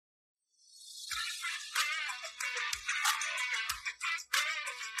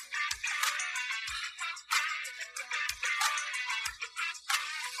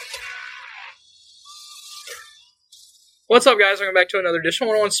What's up, guys? Welcome back to another edition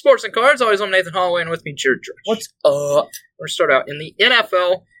of 101 Sports and Cards. Always, I'm Nathan Holloway, and with me, Jared Dredge. What's up? We're going to start out in the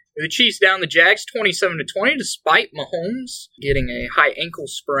NFL. The Chiefs down the Jags 27-20, despite Mahomes getting a high ankle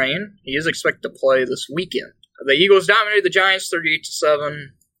sprain. He is expected to play this weekend. The Eagles dominated the Giants 38-7.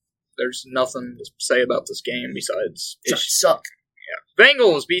 There's nothing to say about this game besides it suck. Yeah.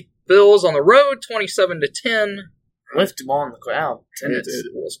 Bengals beat Bills on the road 27-10. Lift them on the crowd.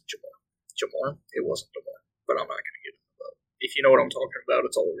 It wasn't Jamar. It wasn't Jamar. But I'm not going to get into that. If you know what I'm talking about,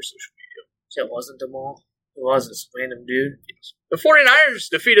 it's all over social media. So it wasn't Jamal? It wasn't some random dude? Yes. The 49ers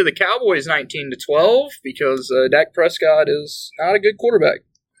defeated the Cowboys 19-12 because Dak Prescott is not a good quarterback.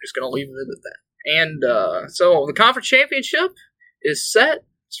 I'm just going to leave it at that. And so the conference championship is set.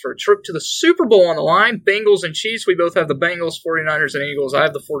 It's for a trip to the Super Bowl on the line. Bengals and Chiefs. We both have the Bengals, 49ers, and Eagles. I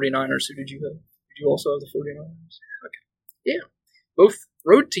have the 49ers. Who did you have? Did you also have the 49ers? Okay. Yeah. Both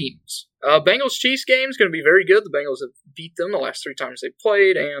road teams. Bengals-Chiefs game is going to be very good. The Bengals have beat them the last 3 times they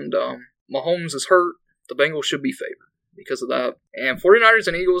played, and Mahomes is hurt. The Bengals should be favored because of that. And 49ers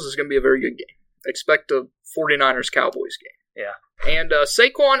and Eagles is going to be a very good game. Expect a 49ers-Cowboys game. Yeah. And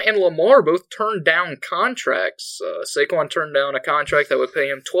Saquon and Lamar both turned down contracts. Saquon turned down a contract that would pay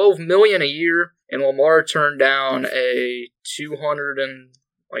him $12 million a year, and Lamar turned down a $215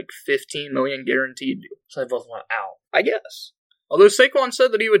 million guaranteed deal. So they both went out. I guess. Although Saquon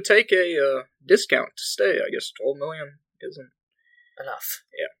said that he would take a discount to stay. I guess $12 million isn't enough.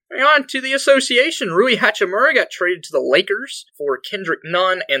 Yeah. Hang on to the association. Rui Hachimura got traded to the Lakers for Kendrick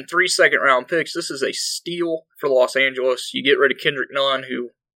Nunn and 3 second-round picks. This is a steal for Los Angeles. You get rid of Kendrick Nunn,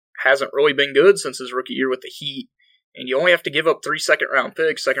 who hasn't really been good since his rookie year with the Heat, and you only have to give up 3 second-round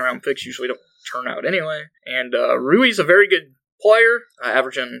picks. Second-round picks usually don't turn out anyway. And Rui's a very good player,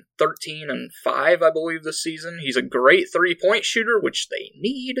 averaging 13 and 5, I believe, this season. He's a great 3-point shooter, which they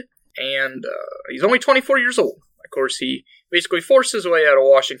need, and he's only 24 years old. Of course, he basically forced his way out of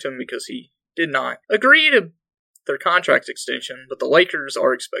Washington because he did not agree to their contract extension, but the Lakers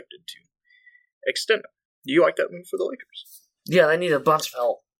are expected to extend it. Do you like that move for the Lakers? Yeah, they need a bunch of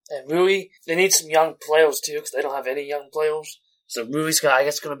help. And Rui, they need some young players, too, because they don't have any young players. So Rui's, I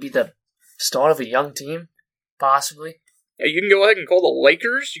guess, going to be the start of a young team, possibly. Yeah, you can go ahead and call the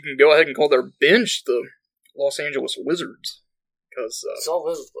Lakers. You can go ahead and call their bench the Los Angeles Wizards. Cause, it's all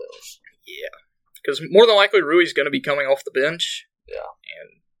Wizards players. Yeah. Because more than likely, Rui's going to be coming off the bench. Yeah.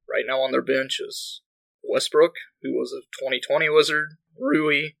 And right now on their bench is Westbrook, who was a 2020 Wizard.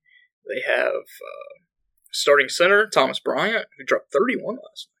 Rui. They have starting center, Thomas Bryant, who dropped 31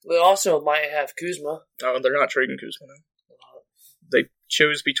 last night. They also might have Kuzma. No, they're not trading Kuzma now. They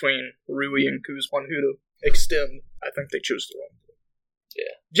chose between Rui and Kuzma on who to extend. I think they chose the wrong one.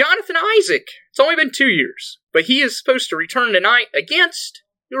 Yeah. Jonathan Isaac. It's only been 2 years, but he is supposed to return tonight against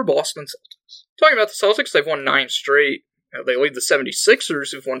your Boston Celtics. Talking about the Celtics, they've won 9 straight. They lead the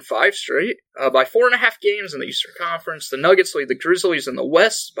 76ers, who've won 5 straight, by 4.5 games in the Eastern Conference. The Nuggets lead the Grizzlies in the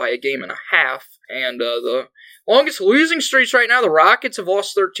West by 1.5 games. And the longest losing streaks right now, the Rockets have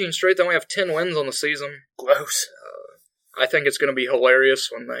lost 13 straight. They only have 10 wins on the season. Gross. I think it's going to be hilarious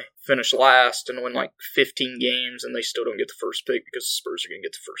when they finish last and win like 15 games and they still don't get the first pick because the Spurs are going to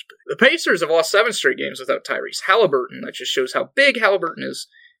get the first pick. The Pacers have lost 7 straight games without Tyrese Halliburton. That just shows how big Halliburton is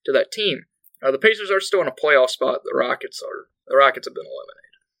to that team. The Pacers are still in a playoff spot. The Rockets have been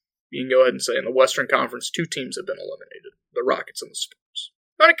eliminated. You can go ahead and say in the Western Conference, 2 teams have been eliminated. The Rockets and the Spurs.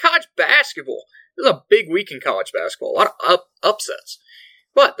 On to college basketball. This is a big week in college basketball. A lot of upsets.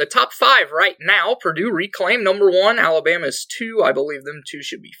 But the top 5 right now, Purdue reclaimed number 1. Alabama is 2. I believe them 2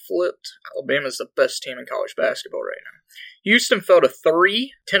 should be flipped. Alabama is the best team in college basketball right now. Houston fell to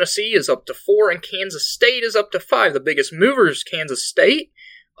 3. Tennessee is up to 4. And Kansas State is up to 5. The biggest mover is Kansas State.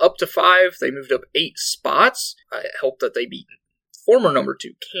 Up to 5. They moved up 8 spots. I hope that they beat former number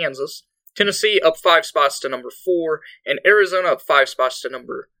 2, Kansas. Tennessee up 5 spots to number 4. And Arizona up 5 spots to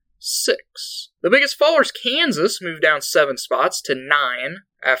number 6. The biggest fallers, Kansas, moved down 7 spots to 9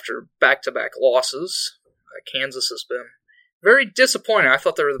 after back-to-back losses. Kansas has been very disappointing. I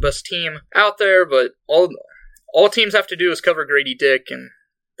thought they were the best team out there, but all teams have to do is cover Grady Dick, and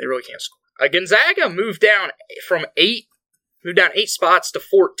they really can't score. Gonzaga moved down 8 spots to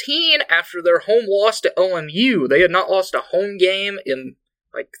 14 after their home loss to OMU. They had not lost a home game in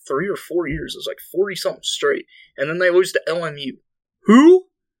like 3 or 4 years. It was like 40-something straight. And then they lose to LMU. Who?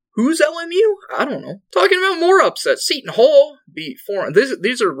 Who's LMU? I don't know. Talking about more upsets. Seton Hall beat 4.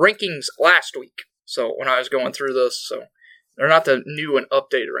 These are rankings last week. So when I was going through this, so they're not the new and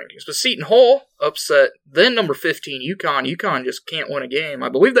updated rankings. But Seton Hall upset then number 15 UConn. UConn just can't win a game. I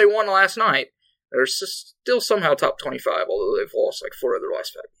believe they won last night. They're still somehow top 25, although they've lost like 4 of their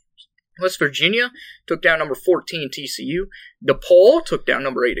last 5 games. West Virginia took down number 14 TCU. DePaul took down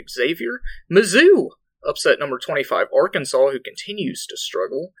number 8 Xavier. Mizzou upset number 25 Arkansas, who continues to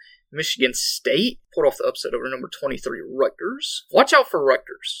struggle. Michigan State pulled off the upset over number 23 Rutgers. Watch out for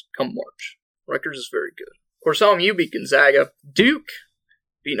Rutgers come March. Rutgers is very good. Of course, LMU beat Gonzaga. Duke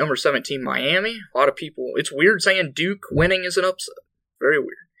beat number 17 Miami. A lot of people, it's weird saying Duke winning is an upset. Very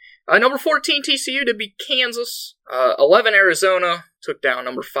weird. Number 14 TCU did beat Kansas. 11 Arizona took down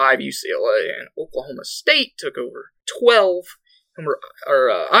number 5 UCLA. And Oklahoma State took over 12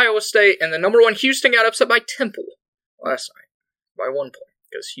 Iowa State. And the number 1 Houston got upset by Temple last night by 1 point.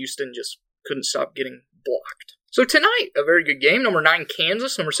 Because Houston just couldn't stop getting blocked. So tonight, a very good game. Number 9,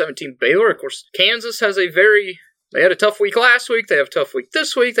 Kansas. Number 17, Baylor. Of course, Kansas has they had a tough week last week. They have a tough week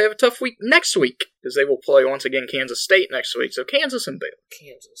this week. They have a tough week next week. Because they will play, once again, Kansas State next week. So Kansas and Baylor.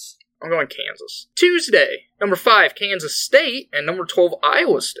 Kansas. I'm going Kansas. Tuesday, number 5, Kansas State. And number 12,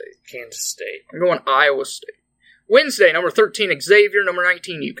 Iowa State. Kansas State. I'm going Iowa State. Wednesday, number 13, Xavier. Number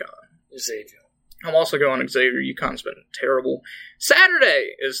 19, UConn. Xavier. I'm also going Xavier. UConn's been terrible.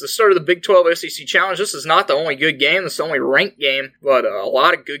 Saturday is the start of the Big 12 SEC Challenge. This is not the only good game. This is the only ranked game, but a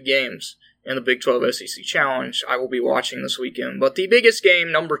lot of good games in the Big 12 SEC Challenge I will be watching this weekend. But the biggest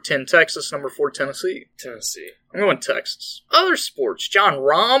game, number 10, Texas. Number 4, Tennessee. I'm going Texas. Other sports. John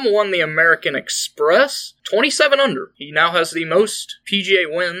Rahm won the American Express. 27 under. He now has the most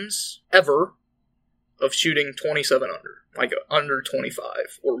PGA wins ever of shooting 27 under. Like under 25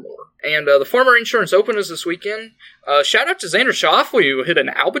 or more. And the Farmer Insurance Open is this weekend. Shout out to Xander Schauffele, who hit an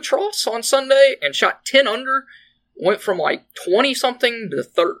albatross on Sunday and shot 10 under. Went from like 20-something to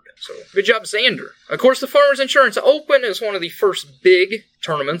 3rd. So good job, Xander. Of course, the Farmers Insurance Open is one of the first big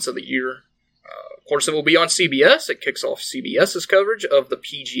tournaments of the year. Of course, it will be on CBS. It kicks off CBS's coverage of the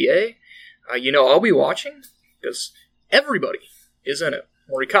PGA. I'll be watching because everybody is in it.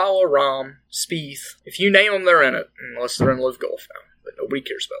 Morikawa, Rahm, Spieth. If you name them, they're in it. Unless they're in Live Golf now. But nobody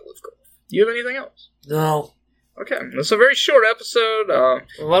cares about Live Golf. Do you have anything else? No. Okay. This is a very short episode. Well,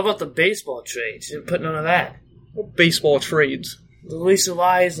 what about the baseball trades? You didn't put none of that. What baseball trades? Luis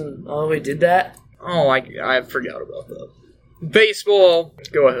Elias and we did that? Oh, I forgot about that. Baseball.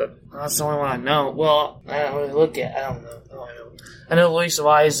 Go ahead. That's the only one I know. Well, I don't really look at. I don't know. I know Luis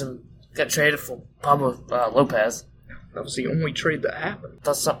Elias got traded for Pablo Lopez. That was the only trade that happened.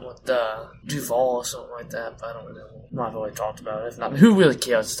 That's something with Duvall or something like that, but I don't know. Not really talked about it. If not, who really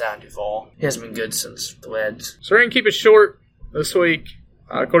cares about Duvall? He hasn't been good since the Reds. So we're going to keep it short this week.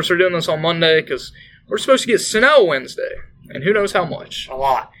 Of course, we're doing this on Monday because we're supposed to get snow Wednesday. And who knows how much. A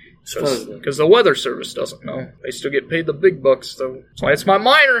lot. Because the weather service doesn't know. They still get paid the big bucks, though. That's why it's my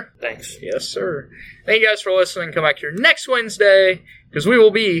minor. Thanks. Yes, sir. Thank you guys for listening. Come back here next Wednesday, because we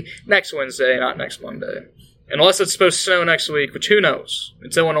will be next Wednesday, not next Monday. Unless it's supposed to snow next week, which who knows?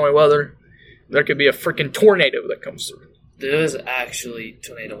 It's Illinois weather. There could be a freaking tornado that comes through. There's actually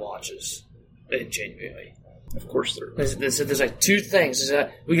tornado watches in January. Of course there is. There's like 2 things.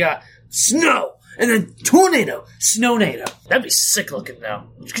 We got snow and then tornado. Snownado. That'd be sick looking though.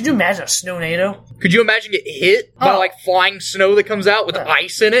 Could you imagine a snownado? Could you imagine getting hit by like flying snow that comes out with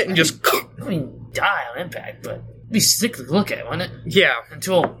ice in it and just... I mean, die on impact, but it'd be sick to look at, wouldn't it? Yeah.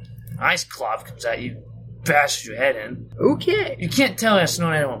 Until ice cloud comes at you. Bash your head in. Okay. You can't tell that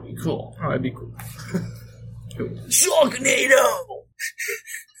Snownado won't be cool. Oh, that'd be cool. Cool. Sharknado!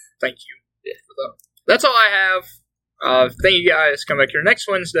 Thank you. Yeah. That's all I have. Thank you guys. Come back here next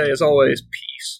Wednesday. As always, peace.